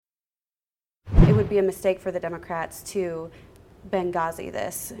would be a mistake for the Democrats to Benghazi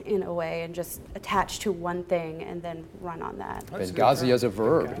this in a way and just attach to one thing and then run on that. Benghazi as a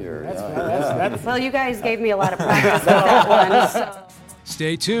verb here. Well, you guys gave me a lot of practice with that one. So.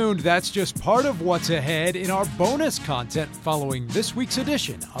 Stay tuned. That's just part of what's ahead in our bonus content following this week's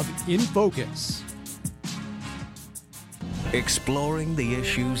edition of In Focus. Exploring the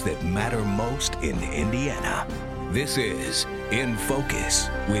issues that matter most in Indiana. This is In Focus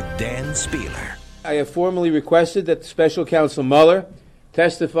with Dan Spieler. I have formally requested that Special Counsel Mueller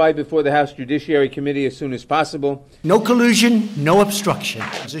testify before the House Judiciary Committee as soon as possible. No collusion, no obstruction.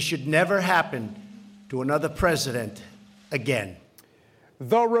 This should never happen to another president again.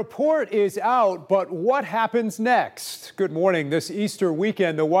 The report is out, but what happens next? Good morning. This Easter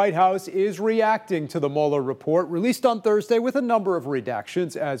weekend, the White House is reacting to the Mueller report released on Thursday with a number of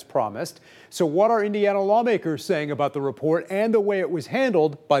redactions as promised. So what are Indiana lawmakers saying about the report and the way it was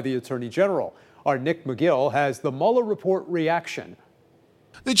handled by the Attorney General? Our Nick McGill has the Mueller report reaction.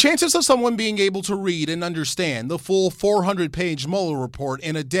 The chances of someone being able to read and understand the full 400-page Mueller report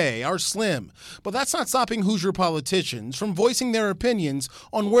in a day are slim, but that's not stopping Hoosier politicians from voicing their opinions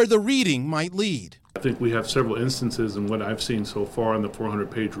on where the reading might lead. I think we have several instances in what I've seen so far in the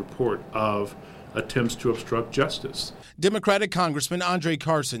 400-page report of attempts to obstruct justice. Democratic Congressman Andre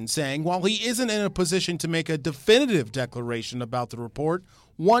Carson saying while he isn't in a position to make a definitive declaration about the report,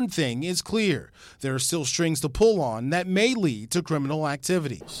 one thing is clear. There are still strings to pull on that may lead to criminal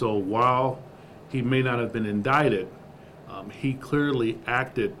activity. So while he may not have been indicted, he clearly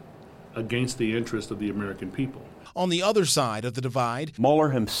acted against the interest of the American people. On the other side of the divide, Mueller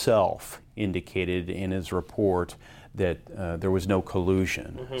himself indicated in his report that there was no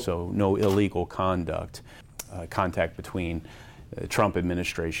collusion, so no illegal contact between the Trump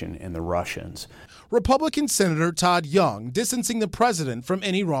administration and the Russians. Republican Senator Todd Young distancing the president from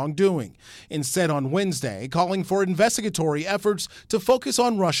any wrongdoing, instead on Wednesday calling for investigatory efforts to focus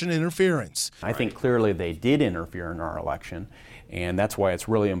on Russian interference. I think clearly they did interfere in our election, and that's why it's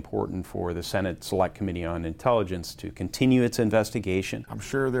really important for the Senate Select Committee on Intelligence to continue its investigation. I'm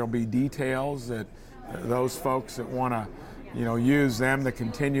sure there'll be details that those folks that want to use them to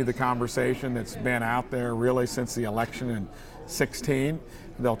continue the conversation that's been out there really since the election in 2016,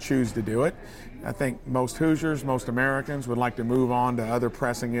 they'll choose to do it. I think most Hoosiers, most Americans would like to move on to other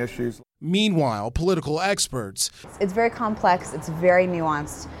pressing issues. Meanwhile, political experts. It's very complex, it's very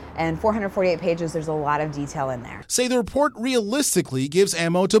nuanced, and 448 pages, there's a lot of detail in there. Say the report realistically gives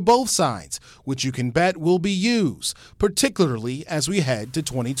ammo to both sides, which you can bet will be used, particularly as we head to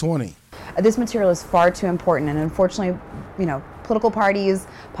 2020. This material is far too important, and unfortunately, political parties,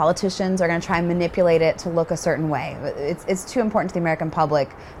 politicians are going to try and manipulate it to look a certain way. It's too important to the American public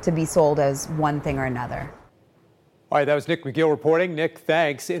to be sold as one thing or another. All right, that was Nick McGill reporting. Nick,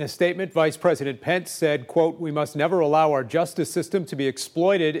 thanks. In a statement, Vice President Pence said, quote, "We must never allow our justice system to be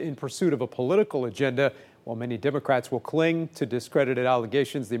exploited in pursuit of a political agenda. While many Democrats will cling to discredited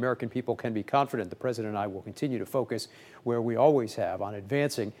allegations, the American people can be confident the president and I will continue to focus where we always have on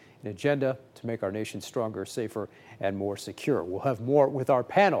advancing an agenda to make our nation stronger, safer, and more secure." We'll have more with our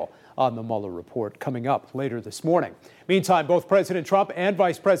panel on the Mueller report coming up later this morning. Meantime, both President Trump and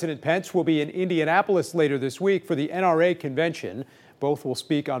Vice President Pence will be in Indianapolis later this week for the NRA convention. Both will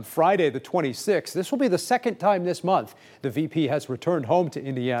speak on Friday, the 26th. This will be the second time this month the VP has returned home to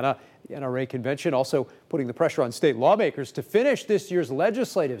Indiana. The NRA convention also putting the pressure on state lawmakers to finish this year's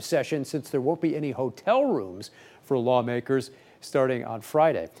legislative session since there won't be any hotel rooms for lawmakers starting on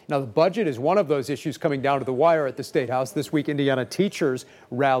Friday. Now, the budget is one of those issues coming down to the wire at the State House. This week, Indiana teachers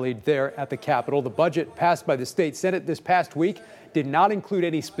rallied there at the Capitol. The budget passed by the state Senate this past week did not include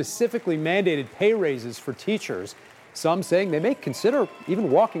any specifically mandated pay raises for teachers. Some saying they may consider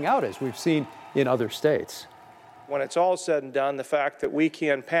even walking out, as we've seen in other states. When it's all said and done, the fact that we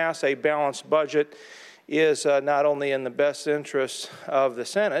can pass a balanced budget is not only in the best interest of the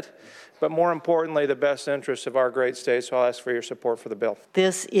Senate, but more importantly, the best interest of our great state. So I'll ask for your support for the bill.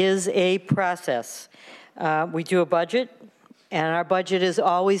 This is a process. We do a budget, and our budget is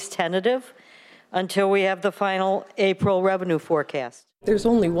always tentative until we have the final April revenue forecast. There's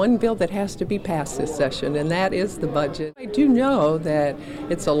only one bill that has to be passed this session, and that is the budget. I do know that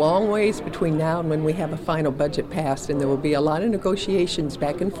it's a long ways between now and when we have a final budget passed, and there will be a lot of negotiations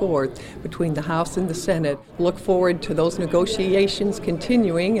back and forth between the House and the Senate. Look forward to those negotiations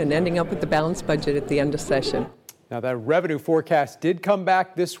continuing and ending up with the balanced budget at the end of session. Now, that revenue forecast did come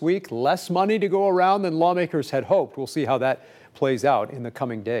back this week. Less money to go around than lawmakers had hoped. We'll see how that plays out in the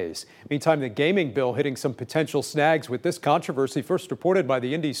coming days. Meantime, the gaming bill hitting some potential snags with this controversy, first reported by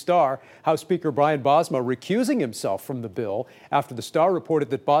the Indy Star. House Speaker Brian Bosma recusing himself from the bill after the Star reported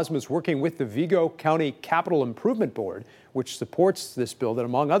that Bosma is working with the Vigo County Capital Improvement Board, which supports this bill that,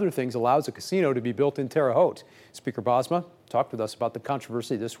 among other things, allows a casino to be built in Terre Haute. Speaker Bosma talked with us about the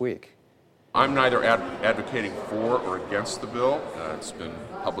controversy this week. I'm neither advocating for or against the bill. It's been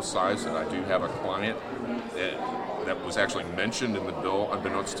publicized that I do have a client that was actually mentioned in the bill,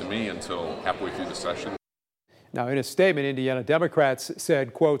 unbeknownst to me, until halfway through the session. Now, in a statement, Indiana Democrats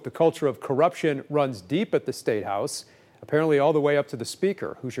said, quote, the culture of corruption runs deep at the State House, apparently all the way up to the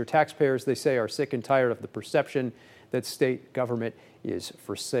Speaker. Hoosier taxpayers, they say, are sick and tired of the perception that state government is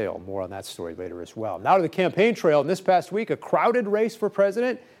for sale. More on that story later as well. Now to the campaign trail. And this past week, a crowded race for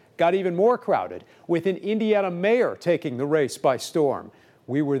president got even more crowded, with an Indiana mayor taking the race by storm.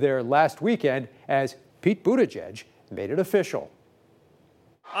 We were there last weekend as Pete Buttigieg made it official.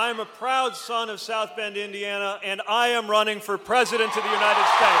 I'm a proud son of South Bend, Indiana, and I am running for president of the United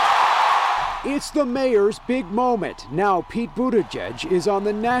States. It's the mayor's big moment. Now Pete Buttigieg is on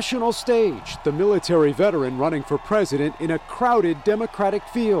the national stage, the military veteran running for president in a crowded Democratic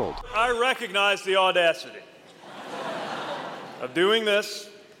field. I recognize the audacity of doing this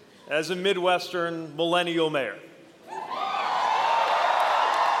as a Midwestern millennial mayor.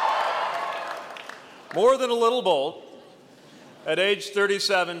 More than a little bold, at age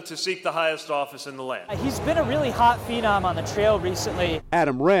 37, to seek the highest office in the land. He's been a really hot phenom on the trail recently.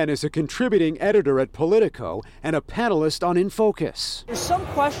 Adam Wren is a contributing editor at Politico and a panelist on In Focus. There's some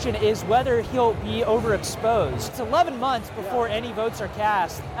question is whether he'll be overexposed. It's 11 months before any votes are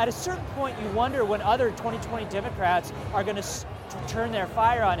cast. At a certain point, you wonder when other 2020 Democrats are going to turn their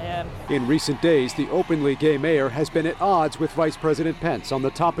fire on him. In recent days, the openly gay mayor has been at odds with Vice President Pence on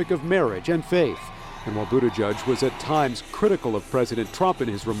the topic of marriage and faith. And while Buttigieg was at times critical of President Trump in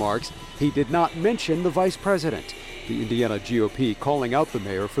his remarks, he did not mention the vice president. The Indiana GOP calling out the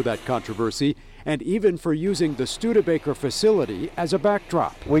mayor for that controversy and even for using the Studebaker facility as a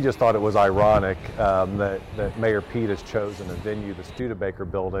backdrop. We just thought it was ironic that Mayor Pete has chosen a venue, the Studebaker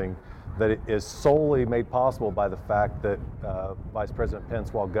building, that is solely made possible by the fact that Vice President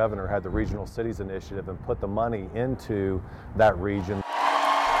Pence, while governor, had the Regional Cities Initiative and put the money into that region.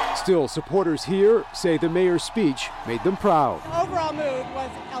 Still, supporters here say the mayor's speech made them proud. The overall mood was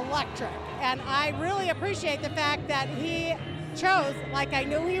electric, and I really appreciate the fact that he chose, like I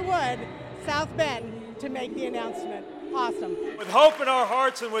knew he would, South Bend to make the announcement. Awesome. With hope in our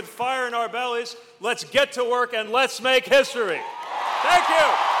hearts and with fire in our bellies, let's get to work and let's make history. Thank you.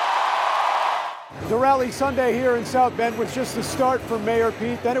 The rally Sunday here in South Bend was just the start for Mayor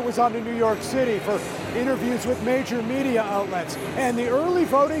Pete. Then it was on to New York City for interviews with major media outlets and the early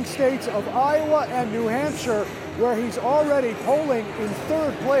voting states of Iowa and New Hampshire, where he's already polling in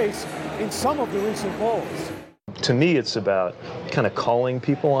third place in some of the recent polls. To me, it's about kind of calling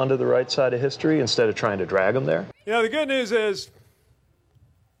people onto the right side of history instead of trying to drag them there. You know, the good news is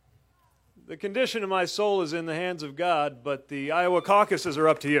the condition of my soul is in the hands of God, but the Iowa caucuses are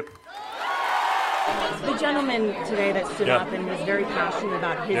up to you. The gentleman today that stood up and was very passionate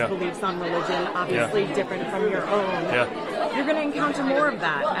about his beliefs on religion, obviously different from your own. You're going to encounter more of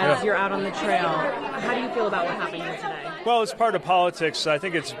that as you're out on the trail. How do you feel about what happened here today? Well, it's part of politics. I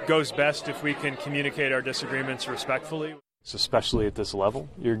think it goes best if we can communicate our disagreements respectfully. Especially at this level,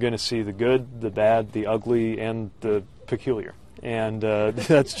 you're going to see the good, the bad, the ugly, and the peculiar. And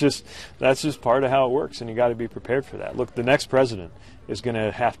that's just part of how it works, and you got to be prepared for that. Look, the next president is going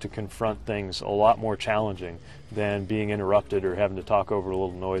to have to confront things a lot more challenging than being interrupted or having to talk over a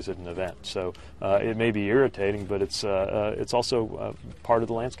little noise at an event. So it may be irritating, but it's also part of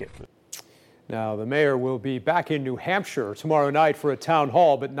the landscape. Now, the mayor will be back in New Hampshire tomorrow night for a town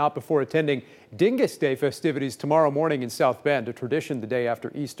hall, but not before attending Dingus Day festivities tomorrow morning in South Bend, a tradition the day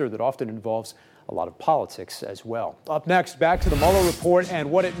after Easter that often involves a lot of politics as well. Up next, back to the Mueller report and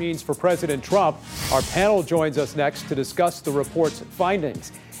what it means for President Trump. Our panel joins us next to discuss the report's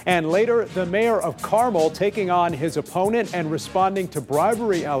findings. And later, the mayor of Carmel taking on his opponent and responding to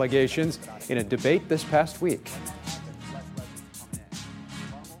bribery allegations in a debate this past week.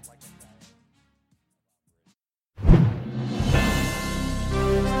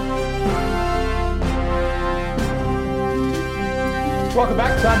 Welcome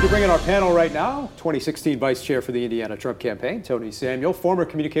back. Time to bring in our panel right now. 2016 Vice Chair for the Indiana Trump campaign, Tony Samuel. Former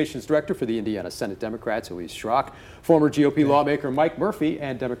Communications Director for the Indiana Senate Democrats, Elise Schrock. Former GOP lawmaker Mike Murphy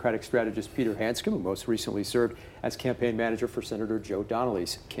and Democratic strategist Peter Hanscom, who most recently served as campaign manager for Senator Joe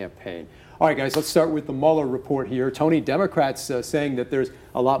Donnelly's campaign. All right, guys, let's start with the Mueller report here. Tony, Democrats saying that there's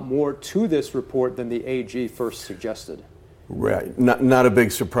a lot more to this report than the AG first suggested. Right. Not a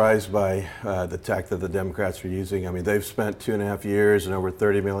big surprise by the tack that the Democrats are using. I mean, they've spent 2.5 years and over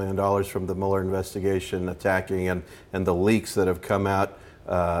 $30 million from the Mueller investigation attacking, and the leaks that have come out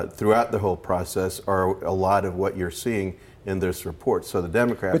throughout the whole process are a lot of what you're seeing in this report. So the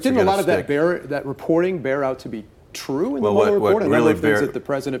Democrats. But didn't a lot of that reporting bear out to be true in the Mueller report? And really things that the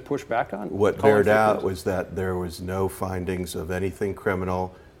president pushed back on? What bared out was that there was no findings of anything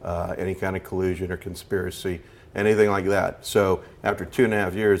criminal, any kind of collusion or conspiracy, anything like that. So after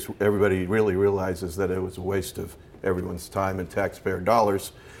 2.5 years, everybody really realizes that it was a waste of everyone's time and taxpayer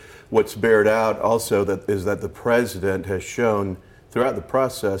dollars. What's bared out also is that the president has shown throughout the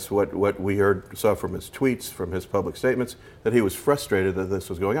process what we saw from his tweets, from his public statements, that he was frustrated that this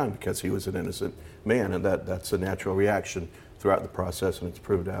was going on because he was an innocent man, and that's a natural reaction throughout the process, and it's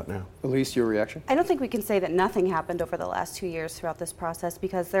proved out now. Elise, your reaction? I don't think we can say that nothing happened over the last 2 years throughout this process,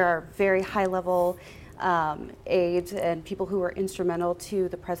 because there are very high-level aides and people who were instrumental to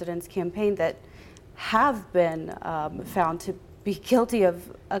the president's campaign that have been found to be guilty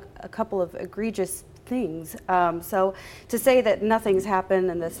of a couple of egregious things. So to say that nothing's happened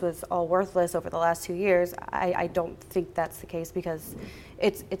and this was all worthless over the last 2 years, I don't think that's the case, because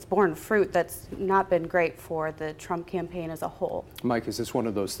it's borne fruit that's not been great for the Trump campaign as a whole. Mike, is this one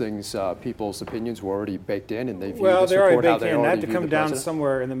of those things people's opinions were already baked in and they view well, this they're report already how baked they in. already That to view come the down president?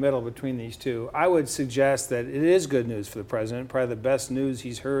 somewhere in the middle between these two. I would suggest that it is good news for the president, probably the best news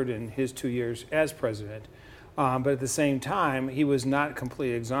he's heard in his 2 years as president. But at the same time, he was not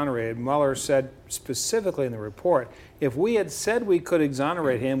completely exonerated. Mueller said specifically in the report, if we had said we could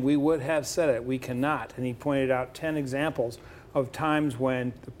exonerate him, we would have said it. We cannot. And he pointed out 10 examples of times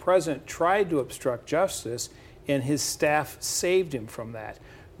when the president tried to obstruct justice and his staff saved him from that.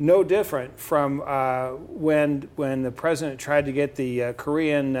 No different from when the president tried to get the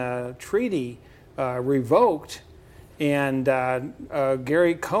Korean treaty revoked, and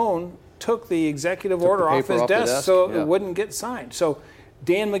Gary Cohn took the executive order off his desk so it wouldn't get signed. So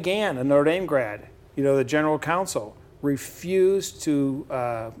Dan McGahn, a Notre Dame grad, the general counsel, refused to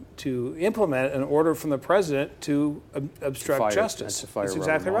implement an order from the president to obstruct justice. That's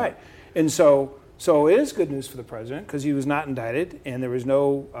exactly right. And so it is good news for the president, because he was not indicted and there was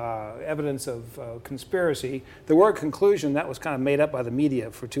no evidence of conspiracy. The word conclusion, that was kind of made up by the media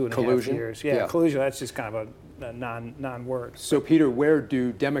for 2.5 years. Yeah, collusion, that's just kind of a non-word. So, Peter, where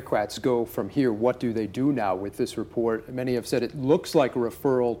do Democrats go from here? What do they do now with this report? Many have said it looks like a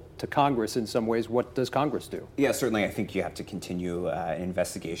referral to Congress in some ways. What does Congress do? Yeah, certainly I think you have to continue an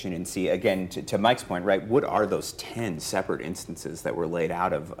investigation and see, again, to Mike's point, right, what are those 10 separate instances that were laid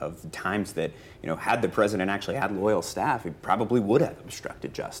out of times that, had the president actually had loyal staff, he probably would have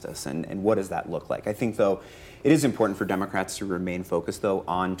obstructed justice. And what does that look like? I think, though, it is important for Democrats to remain focused, though,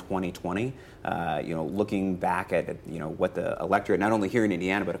 on 2020. Looking back at what the electorate, not only here in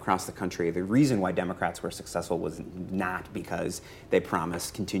Indiana but across the country, the reason why Democrats were successful was not because they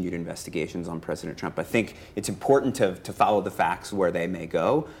promised continued investigations on President Trump. I think it's important to follow the facts where they may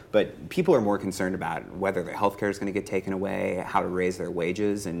go, but people are more concerned about whether their health care is going to get taken away, how to raise their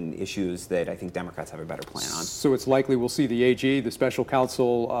wages, and issues that I think Democrats have a better plan on. So it's likely we'll see the AG, the special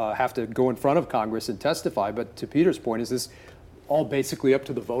counsel, have to go in front of Congress and testify. But to Peter's point, is this all basically up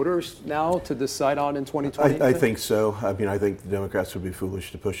to the voters now to decide on in 2020? I think so. I mean, I think the Democrats would be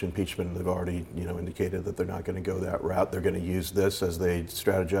foolish to push impeachment. They've already, indicated that they're not going to go that route. They're going to use this as they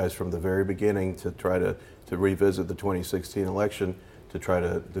strategized from the very beginning to try to revisit the 2016 election to try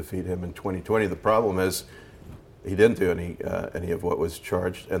to defeat him in 2020. The problem is he didn't do any of what was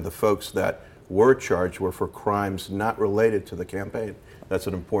charged, and the folks that were charged were for crimes not related to the campaign. That's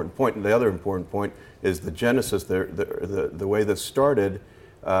an important point. And the other important point is the genesis, the way this started.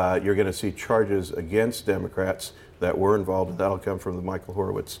 You're going to see charges against Democrats that were involved, and that'll come from the Michael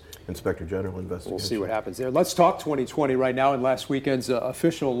Horowitz Inspector General investigation. We'll see what happens there. Let's talk 2020 right now. In last weekend's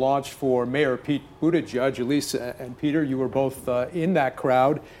official launch for Mayor Pete Buttigieg, Elise and Peter, you were both in that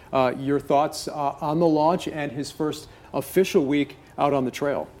crowd. Your thoughts on the launch and his first official week out on the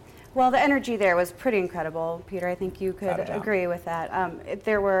trail? Well, the energy there was pretty incredible, Peter. I think you could agree with that.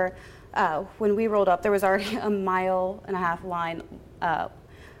 There were, when we rolled up, there was already a mile and a half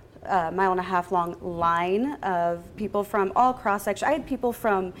long line of people from all cross sections. I had people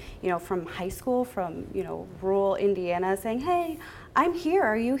from, from high school, from, rural Indiana saying, "Hey, I'm here,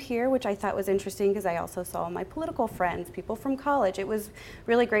 are you here?" Which I thought was interesting, because I also saw my political friends, people from college. It was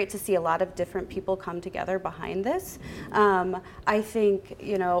really great to see a lot of different people come together behind this. I think,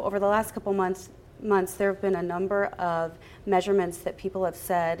 over the last couple months, there have been a number of measurements that people have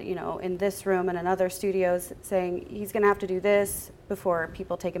said, in this room and in other studios, saying he's going to have to do this, before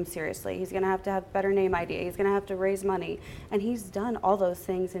people take him seriously. He's going to have better name ID. He's going to have to raise money. And he's done all those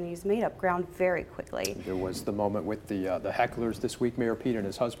things, and he's made up ground very quickly. There was the moment with the hecklers this week. Mayor Pete and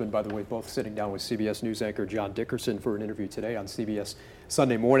his husband, by the way, both sitting down with CBS News anchor John Dickerson for an interview today on CBS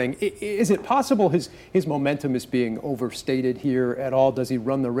Sunday Morning. Is it possible his momentum is being overstated here at all? Does he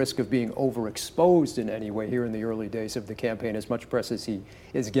run the risk of being overexposed in any way here in the early days of the campaign, as much press as he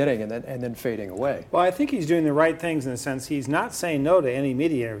is getting and then fading away? Well, I think he's doing the right things in the sense he's not saying no to any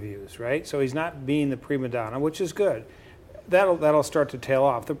media interviews, right? So he's not being the prima donna, which is good. That'll start to tail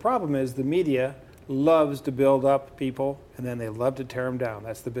off. The problem is the media loves to build up people, and then they love to tear them down.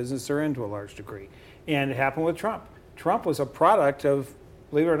 That's the business they're in to a large degree. And it happened with Trump. Trump was a product of,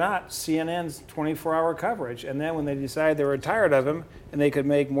 believe it or not, CNN's 24-hour coverage. And then when they decided they were tired of him and they could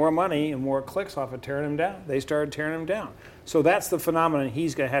make more money and more clicks off of tearing him down, they started tearing him down. So that's the phenomenon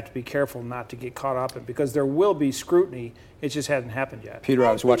he's going to have to be careful not to get caught up in, because there will be scrutiny. It just hasn't happened yet. Peter,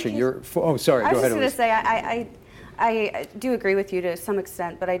 I was watching your... Oh, sorry, go ahead. I was just going to say, I do agree with you to some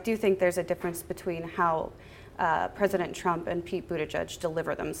extent, but I do think there's a difference between how President Trump and Pete Buttigieg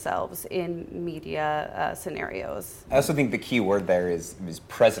deliver themselves in media scenarios. I also think the key word there is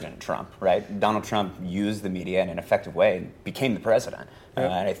President Trump, right? Donald Trump used the media in an effective way and became the president.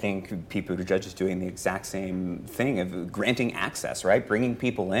 And I think Pete Buttigieg is doing the exact same thing of granting access, right? Bringing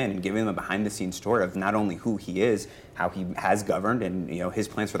people in and giving them a behind-the-scenes story of not only who he is, how he has governed, and his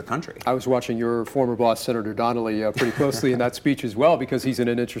plans for the country. I was watching your former boss, Senator Donnelly, pretty closely in that speech as well, because he's in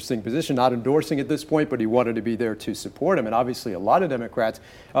an interesting position, not endorsing at this point, but he wanted to be there to support him. And obviously a lot of Democrats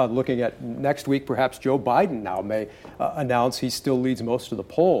looking at next week, perhaps Joe Biden now may announce he still leads most of the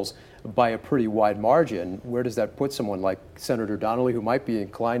polls by a pretty wide margin. Where does that put someone like Senator Donnelly, who might be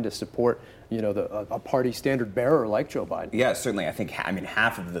inclined to support a party standard bearer like Joe Biden? Yeah, certainly. I think,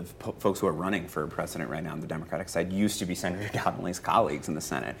 half of the folks who are running for president right now on the Democratic side used to be Senator Donnelly's colleagues in the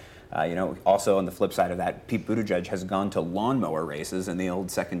Senate. Also on the flip side of that, Pete Buttigieg has gone to lawnmower races in the old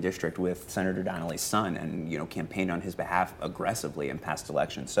 2nd District with Senator Donnelly's son and, campaigned on his behalf aggressively in past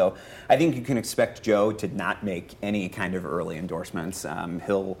elections. So I think you can expect Joe to not make any kind of early endorsements.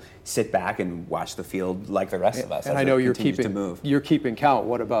 He'll sit back and watch the field like the rest of us. And I know you're keeping count.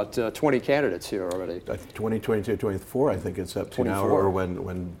 What about 20 candidates here already? 2022, 24, I think it's up to now, or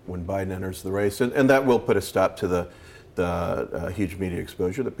when Biden enters the race. And that will put a stop to the huge media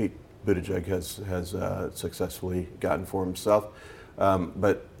exposure that Pete Buttigieg has successfully gotten for himself.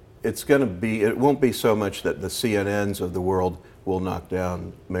 But it won't be so much that the CNNs of the world will knock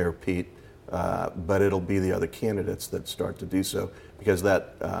down Mayor Pete, but it'll be the other candidates that start to do so, because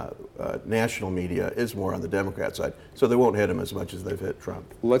that national media is more on the Democrat side. So they won't hit him as much as they've hit Trump.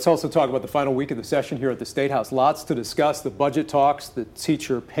 Let's also talk about the final week of the session here at the State House. Lots to discuss: the budget talks, the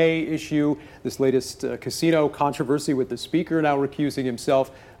teacher pay issue, this latest casino controversy with the speaker now recusing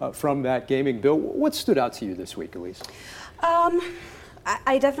himself from that gaming bill. What stood out to you this week, Elise?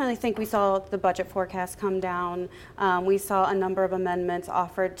 I definitely think we saw the budget forecast come down. We saw a number of amendments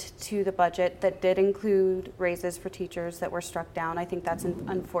offered to the budget that did include raises for teachers that were struck down. I think that's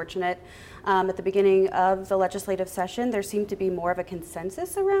unfortunate. At the beginning of the legislative session, there seemed to be more of a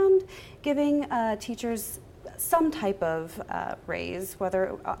consensus around giving teachers some type of raise,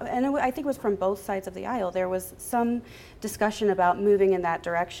 and I think it was from both sides of the aisle. There was some discussion about moving in that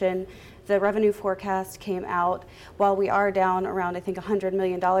direction. The revenue forecast came out. While we are down around, I think, $100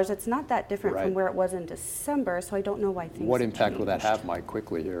 million, it's not that different from where it was in December, so I don't know why things What impact will that have, Mike,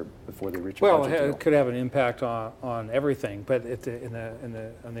 quickly here before they reach a budget budget deal? It could have an impact on everything, but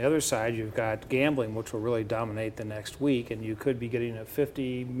on the other side, you've got gambling, which will really dominate the next week, and you could be getting a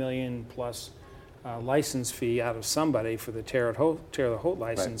 $50 million plus license fee out of somebody for the Terre Haute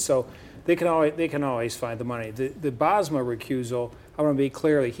license. Right. So they can always find the money. The Bosma recusal, I want to be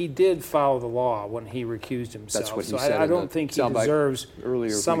clear, he did follow the law when he recused himself. That's what he so said. I don't think he deserves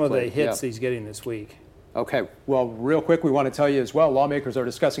some of the hits he's getting this week. Okay, well, real quick, we want to tell you as well, lawmakers are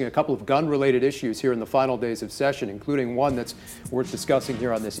discussing a couple of gun-related issues here in the final days of session, including one that's worth discussing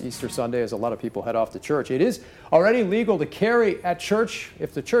here on this Easter Sunday as a lot of people head off to church. It is already legal to carry at church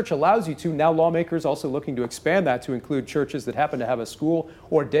if the church allows you to. Now lawmakers also looking to expand that to include churches that happen to have a school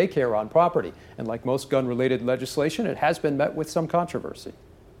or daycare on property. And like most gun-related legislation, it has been met with some controversy.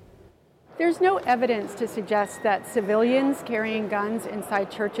 There's no evidence to suggest that civilians carrying guns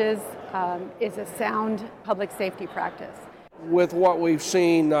inside churches is a sound public safety practice. With what we've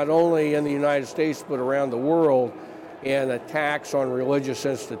seen not only in the United States but around the world and attacks on religious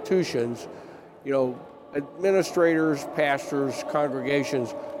institutions, administrators, pastors,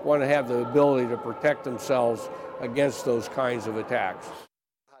 congregations want to have the ability to protect themselves against those kinds of attacks.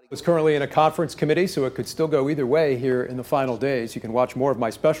 It's currently in a conference committee, so it could still go either way here in the final days. You can watch more of my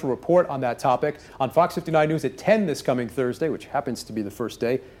special report on that topic on Fox 59 News at 10 this coming Thursday, which happens to be the first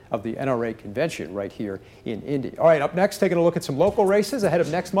day of the NRA convention right here in Indy. All right, up next, taking a look at some local races ahead of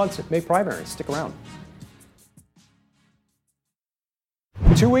next month's May primaries. Stick around.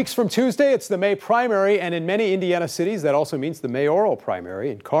 2 weeks from Tuesday, it's the May primary, and in many Indiana cities, that also means the mayoral primary.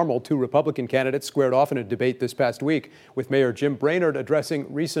 In Carmel, 2 Republican candidates squared off in a debate this past week, with Mayor Jim Brainerd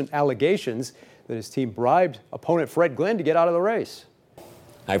addressing recent allegations that his team bribed opponent Fred Glynn to get out of the race.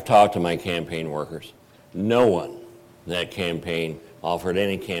 I've talked to my campaign workers. No one in that campaign offered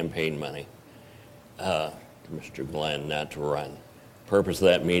any campaign money to Mr. Glynn not to run. The purpose of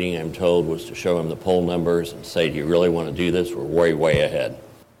that meeting, I'm told, was to show him the poll numbers and say, do you really want to do this? We're way, way ahead.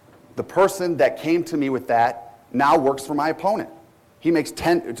 The person that came to me with that now works for my opponent. He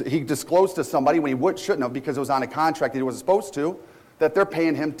disclosed to somebody when he shouldn't have, because it was on a contract that he wasn't supposed to, that they're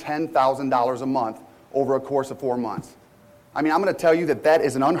paying him $10,000 a month over a course of 4 months. I mean, I'm going to tell you that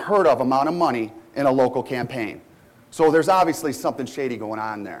is an unheard of amount of money in a local campaign. So there's obviously something shady going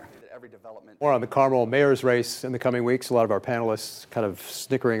on there. More on the Carmel mayor's race in the coming weeks. A lot of our panelists kind of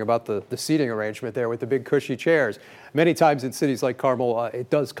snickering about the seating arrangement there with the big cushy chairs. Many times in cities like Carmel,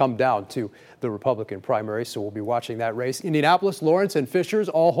 it does come down to the Republican primary, so we'll be watching that race. Indianapolis, Lawrence, and Fishers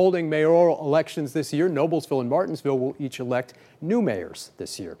all holding mayoral elections this year. Noblesville and Martinsville will each elect new mayors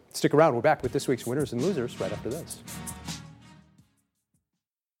this year. Stick around. We're back with this week's winners and losers right after this.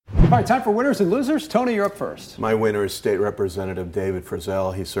 All right, time for winners and losers. Tony, you're up first. My winner is State Representative David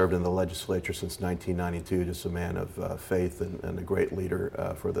Frizzell. He served in the legislature since 1992, just a man of faith and a great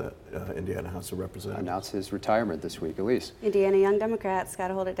leader for the Indiana House of Representatives. Announced his retirement this week. Elise. Indiana Young Democrats, got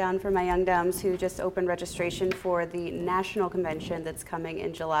to hold it down for my Young Dems, who just opened registration for the national convention that's coming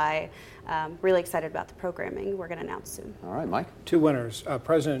in July. Really excited about the programming we're going to announce soon. All right, Mike. 2 winners.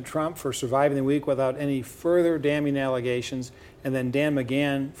 President Trump for surviving the week without any further damning allegations, and then Dan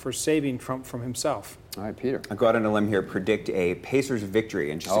McGahn for saving Trump from himself. All right, Peter. I'll go out on a limb here, predict a Pacers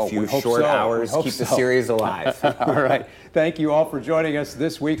victory in just a few short hours, keep the series alive. All right. Thank you all for joining us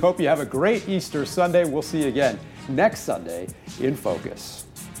this week. Hope you have a great Easter Sunday. We'll see you again next Sunday in Focus.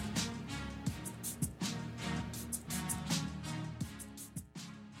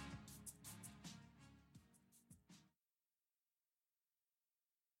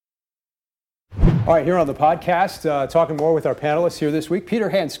 All right, here on the podcast, talking more with our panelists here this week, Peter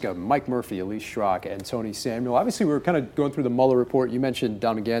Hanscom, Mike Murphy, Elise Schrock, and Tony Samuel. Obviously, we were kind of going through the Mueller report. You mentioned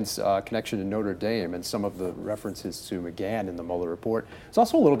Don McGahn's connection to Notre Dame and some of the references to McGahn in the Mueller report. There's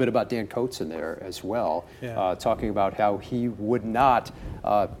also a little bit about Dan Coates in there as well, talking about how he would not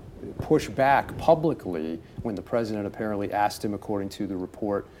push back publicly when the president apparently asked him, according to the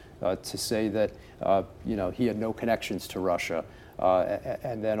report, to say that he had no connections to Russia.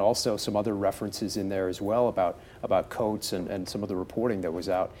 And then also some other references in there as well about Coates and some of the reporting that was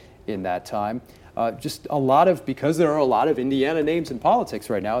out in that time. Just a lot of, because there are a lot of Indiana names in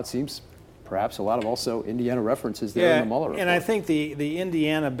politics right now, it seems perhaps a lot of also Indiana references there in the Mueller report. And I think the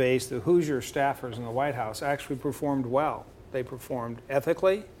Indiana-based, the Hoosier staffers in the White House actually performed well. They performed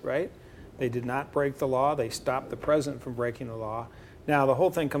ethically, right? They did not break the law. They stopped the president from breaking the law. Now, the whole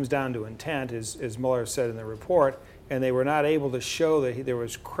thing comes down to intent, as Mueller said in the report, and they were not able to show that there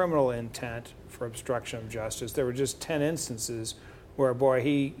was criminal intent for obstruction of justice. There were just 10 instances where, boy,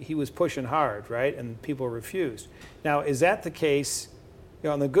 he was pushing hard, right, and people refused. Now, is that the case?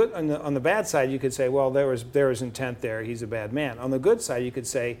 On the bad side, you could say, well, there was intent there. He's a bad man. On the good side, you could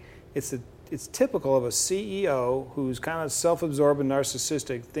say it's typical of a CEO who's kind of self-absorbed and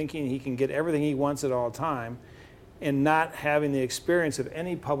narcissistic, thinking he can get everything he wants at all time, and not having the experience of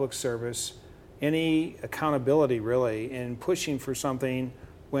any public service, any accountability really, in pushing for something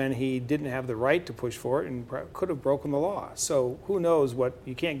when he didn't have the right to push for it and could have broken the law. So who knows what,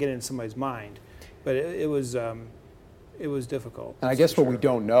 you can't get in somebody's mind, but it was difficult. And I guess what we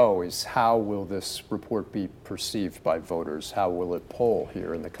don't know is how will this report be perceived by voters? How will it poll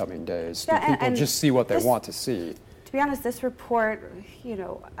here in the coming days? Do people just see what they want to see? To be honest, this report,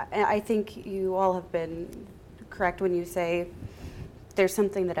 I think you all have been correct when you say there's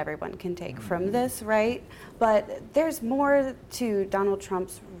something that everyone can take from this, right? But there's more to Donald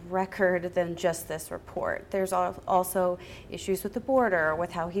Trump's record than just this report. There's also issues with the border,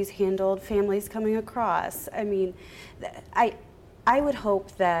 with how he's handled families coming across. I mean, I would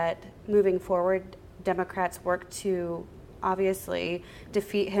hope that moving forward, Democrats work to obviously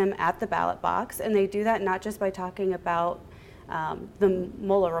defeat him at the ballot box, and they do that not just by talking about the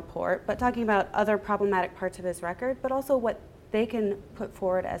Mueller report, but talking about other problematic parts of his record, but also what they can put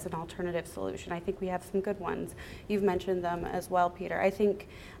forward as an alternative solution. I think we have some good ones. You've mentioned them as well, Peter. I think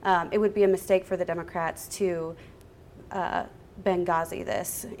it would be a mistake for the Democrats to Benghazi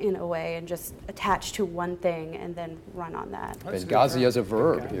this in a way and just attach to one thing and then run on that. Benghazi as a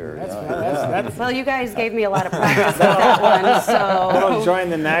verb here. Well, you guys gave me a lot of practice with that one, so. Don't join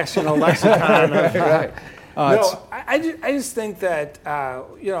the national lexicon. Right. I just think that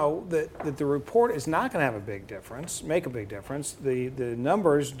that the report is not going to have a big difference, make a big difference. The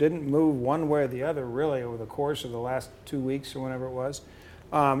numbers didn't move one way or the other really over the course of the last 2 weeks or whenever it was.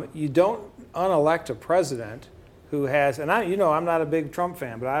 You don't unelect a president who has, and I'm not a big Trump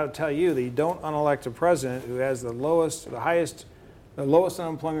fan, but I'll tell you that you don't unelect a president who has the lowest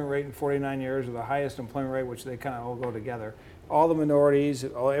unemployment rate in 49 years, or the highest employment rate, which they kind of all go together. All the minorities,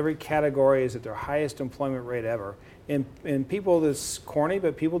 every category is at their highest employment rate ever. And people, this corny,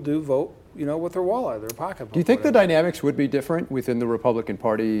 but people do vote, with their wallet, their pocketbook. Do you think the dynamics would be different within the Republican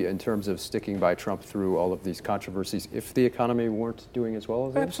Party in terms of sticking by Trump through all of these controversies if the economy weren't doing as well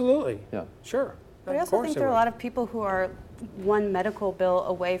as it? Absolutely. Yeah. Sure. But I also think there are a lot of people who are one medical bill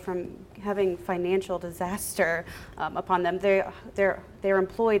away from having financial disaster upon them. They're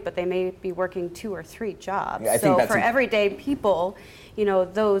employed, but they may be working 2 or 3 jobs. Yeah, so for everyday people,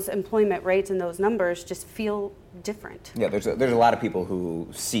 those employment rates and those numbers just feel different. Yeah, there's a lot of people who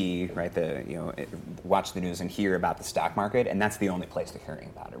see, right, watch the news and hear about the stock market, and that's the only place they're hearing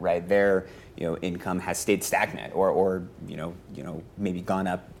about it, right? Their income has stayed stagnant, or maybe gone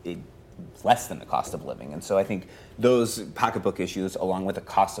up less than the cost of living. And so I think those pocketbook issues, along with the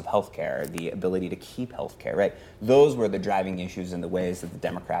cost of healthcare, the ability to keep healthcare, right, those were the driving issues in the ways that the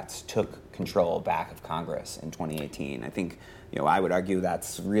Democrats took control back of Congress in 2018. I think, I would argue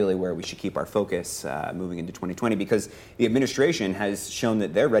that's really where we should keep our focus moving into 2020, because the administration has shown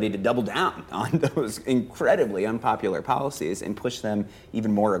that they're ready to double down on those incredibly unpopular policies and push them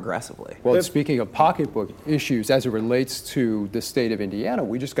even more aggressively. Well, speaking of pocketbook issues, as it relates to the state of Indiana,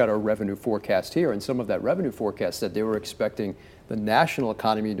 we just got our revenue forecast here, and some of that revenue forecast said they were expecting the national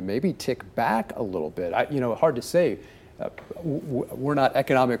economy to maybe tick back a little bit. Hard to say. We're not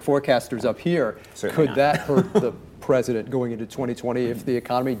economic forecasters up here. Certainly Could that hurt the president going into 2020 if the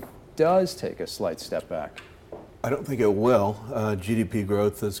economy does take a slight step back? I don't think it will. GDP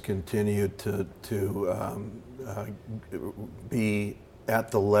growth has continued to be at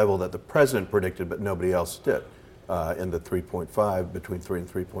the level that the president predicted, but nobody else did, in the 3.5, between 3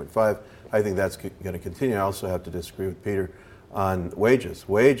 and 3.5. I think that's going to continue. I also have to disagree with Peter on wages.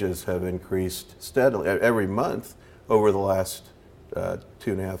 Wages have increased steadily every month over the last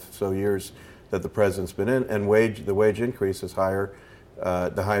 2.5 so years that the president's been in, and the wage increase is higher,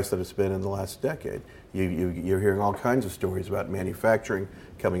 the highest that it's been in the last decade. You're hearing all kinds of stories about manufacturing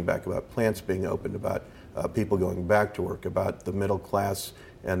coming back, about plants being opened, about people going back to work, about the middle class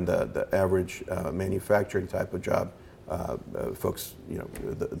and the average manufacturing type of job, folks,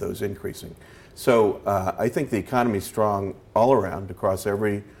 those increasing. So I think the economy's strong all around, across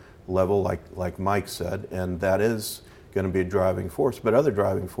every level, like Mike said, and that is going to be a driving force. But other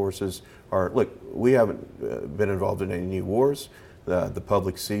driving forces are, look, we haven't been involved in any new wars. The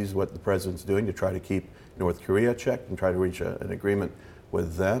public sees what the president's doing to try to keep North Korea checked and try to reach an agreement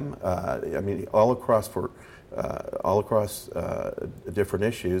with them. All across different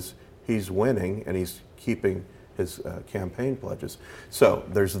issues, he's winning and he's keeping his campaign pledges. So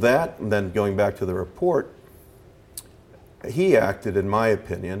there's that. And then going back to the report, he acted, in my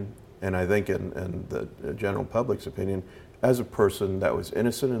opinion, and I think in the general public's opinion, as a person that was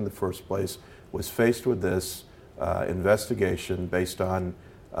innocent in the first place, was faced with this investigation based on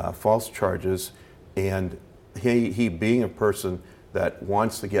false charges, and he being a person that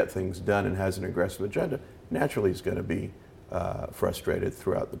wants to get things done and has an aggressive agenda, naturally is going to be frustrated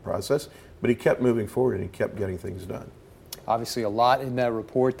throughout the process. But he kept moving forward and he kept getting things done. Obviously, a lot in that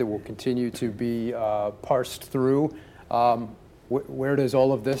report that will continue to be parsed through. Where does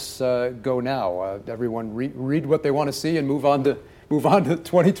all of this go now? Everyone read what they want to see and move on to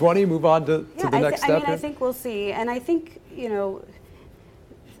 2020, move on to the next step? I think we'll see. And I think,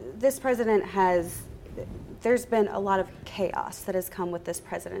 this president there's been a lot of chaos that has come with this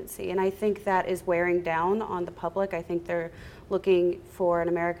presidency. And I think that is wearing down on the public. I think they're looking for an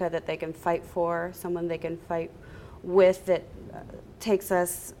America that they can fight for, someone they can fight with that takes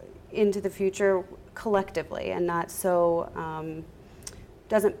us into the future collectively and not so,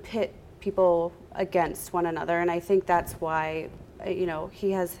 doesn't pit people against one another. And I think that's why,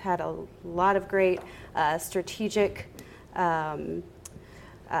 he has had a lot of great strategic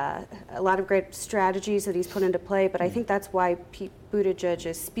a lot of great strategies that he's put into play, but I think that's why Pete Buttigieg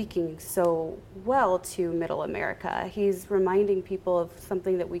is speaking so well to Middle America. He's reminding people of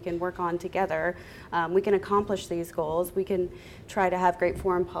something that we can work on together. We can accomplish these goals. We can try to have great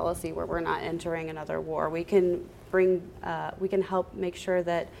foreign policy where we're not entering another war. We can help make sure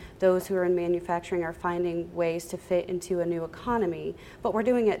that those who are in manufacturing are finding ways to fit into a new economy, but we're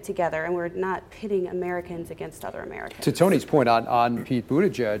doing it together and we're not pitting Americans against other Americans. To Tony's point on Pete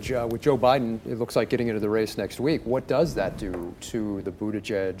Buttigieg, with Joe Biden, it looks like getting into the race next week. What does that do to the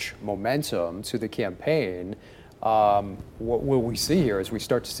Buttigieg momentum, to the campaign? What will we see here as we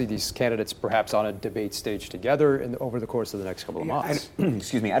start to see these candidates perhaps on a debate stage together over the course of the next couple of months?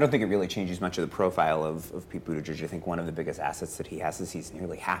 Excuse me, I don't think it really changes much of the profile of Pete Buttigieg. I think one of the biggest assets that he has is he's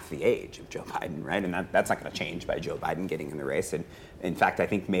nearly half the age of Joe Biden, right? And that's not going to change by Joe Biden getting in the race. And in fact, I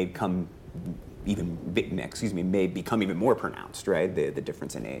think may become even more pronounced, right? The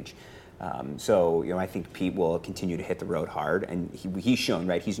difference in age. So, I think Pete will continue to hit the road hard, and he's shown,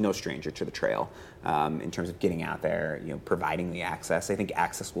 right, he's no stranger to the trail in terms of getting out there, providing the access. I think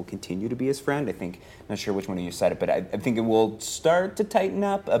access will continue to be his friend. I'm not sure which one of you said it, but I think it will start to tighten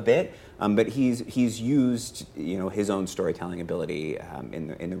up a bit. But he's used, his own storytelling ability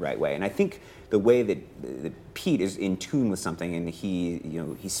in the right way. And I think the way that Pete is in tune with something, and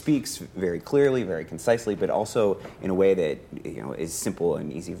he speaks very clearly, very concisely, but also in a way that is simple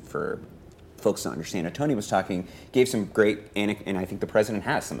and easy for folks to understand. And Tony was talking, gave some great, and I think the president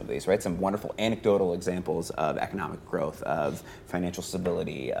has some of these, right? Some wonderful anecdotal examples of economic growth, of financial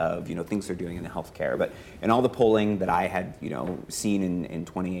stability, of things they're doing in the healthcare. But in all the polling that I had seen in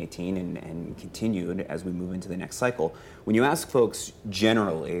 2018 and continued as we move into the next cycle, when you ask folks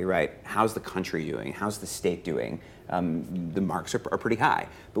generally, right, how's the country doing? How's the state doing? The marks are pretty high.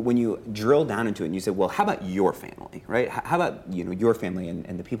 But when you drill down into it and you say, well, how about your family, right? How about your family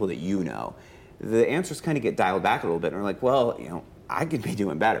and the people that you know? The answers kind of get dialed back a little bit, and we're like, well, I could be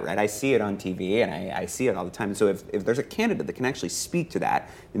doing better, right? I see it on TV, and I see it all the time. And so if there's a candidate that can actually speak to that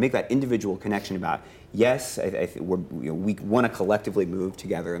and make that individual connection about, yes, we want to collectively move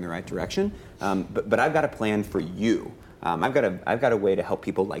together in the right direction, but I've got a plan for you. I've got a way to help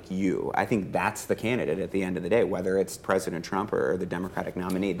people like you. I think that's the candidate at the end of the day, whether it's President Trump or the Democratic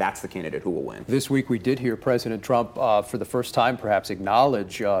nominee. That's the candidate who will win. This week we did hear President Trump, for the first time, perhaps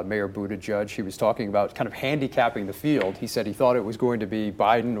acknowledge Mayor Buttigieg. He was talking about kind of handicapping the field. He said he thought it was going to be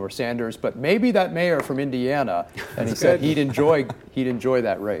Biden or Sanders, but maybe that mayor from Indiana. And he said he'd enjoy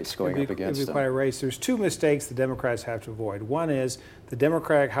that race going up against him. It'd be quite a race. There's two mistakes the Democrats have to avoid. One is the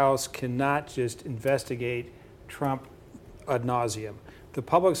Democratic House cannot just investigate Trump ad nauseum. The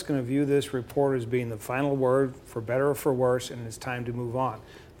public's going to view this report as being the final word, for better or for worse, and it's time to move on.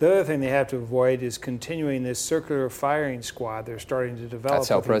 The other thing they have to avoid is continuing this circular firing squad they're starting to develop. That's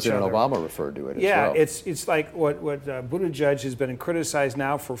how President Obama referred to it as well. Yeah, it's like what Buttigieg has been criticized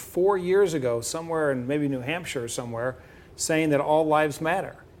now for 4 years ago, somewhere in maybe New Hampshire or somewhere, saying that all lives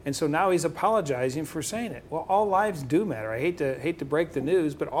matter. And so now he's apologizing for saying it. Well, all lives do matter. I hate to break the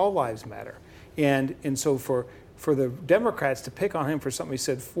news, but all lives matter. And so for the Democrats to pick on him for something he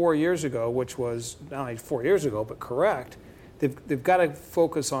said 4 years ago, which was not only 4 years ago, but correct, they've got to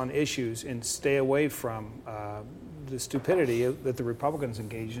focus on issues and stay away from the stupidity that the Republicans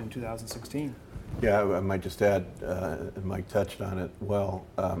engaged in 2016. Yeah, I might just add, and Mike touched on it well,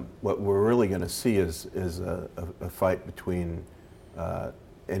 what we're really going to see is a fight between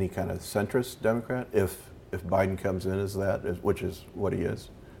any kind of centrist Democrat, if Biden comes in as that, which is what he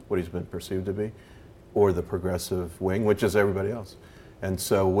is, what he's been perceived to be, or the progressive wing, which is everybody else. And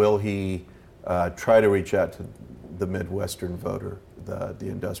so will he try to reach out to the Midwestern voter, the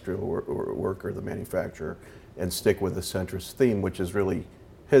industrial worker, the manufacturer, and stick with the centrist theme, which is really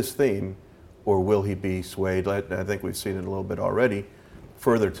his theme, or will he be swayed, I think we've seen it a little bit already,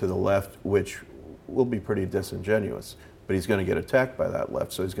 further to the left, which will be pretty disingenuous. But he's going to get attacked by that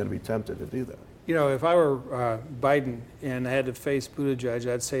left, so he's going to be tempted to do that. If I were Biden and I had to face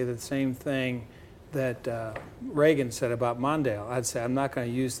Buttigieg, I'd say the same thing that Reagan said about Mondale. I'd say, I'm not going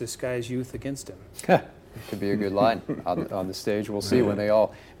to use this guy's youth against him. It could be a good line on the stage. We'll see when they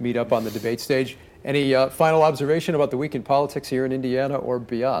all meet up on the debate stage. Any final observation about the week in politics here in Indiana or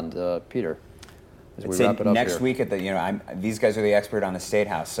beyond? Peter? as we wrap it up next here. week at the, these guys are the expert on the State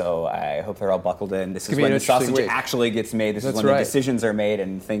House, so I hope they're all buckled in. This is be when an the sausage interesting week. actually gets made. This That's is when right. the decisions are made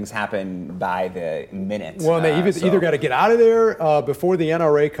and things happen by the minute. Well, and they either got to get out of there before the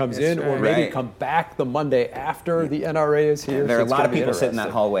NRA comes in, or maybe Right. come back the Monday after the NRA is here. There are So a it's lot gonna of be people sitting in that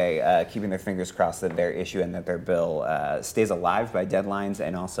interesting. hallway keeping their fingers crossed that their issue and that their bill stays alive by deadlines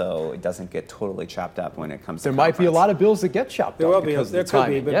and also it doesn't get totally chopped up when it comes There to might be a conference. lot of bills that get chopped There up will be. because There of the could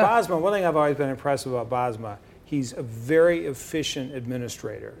be. timing. But Yeah. Bosma, one thing I've always been impressed about Bosma, he's a very efficient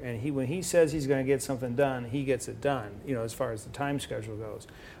administrator, and when he says he's going to get something done, he gets it done. As far as the time schedule goes.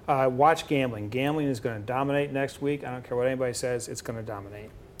 Watch gambling. Gambling is going to dominate next week. I don't care what anybody says; it's going to dominate.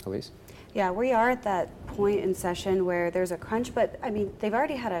 Elise? Yeah, we are at that point in session where there's a crunch, but I mean, they've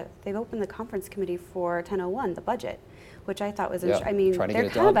opened the conference committee for 1001, the budget, which I thought was Yeah, I mean, trying to get they're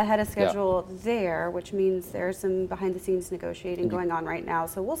it kind of done. ahead of Yeah. schedule there, which means there's some behind the scenes negotiating going on right now.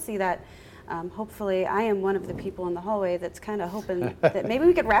 So we'll see that. Hopefully, I am one of the people in the hallway that's kind of hoping that maybe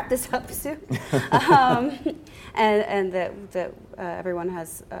we could wrap this up soon, and that everyone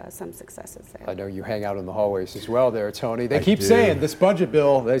has some successes there. I know you hang out in the hallways as well there, Tony. They I keep do. saying this budget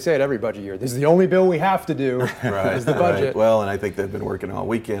bill, they say it every budget year, this is the only bill we have to do, is the budget. Right. Well, and I think they've been working all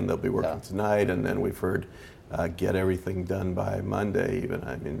weekend. They'll be working tonight, and then we've heard get everything done by Monday even.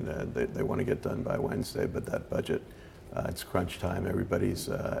 I mean, they want to get done by Wednesday, but that budget, it's crunch time. Everybody's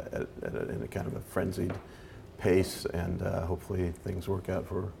in a kind of a frenzied pace, and hopefully things work out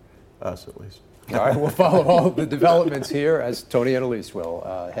for us at least. All right, we'll follow all the developments here as Tony and Elise will,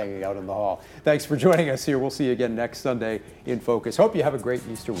 hanging out in the hall. Thanks for joining us here. We'll see you again next Sunday in Focus. Hope you have a great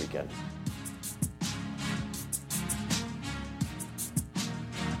Easter weekend.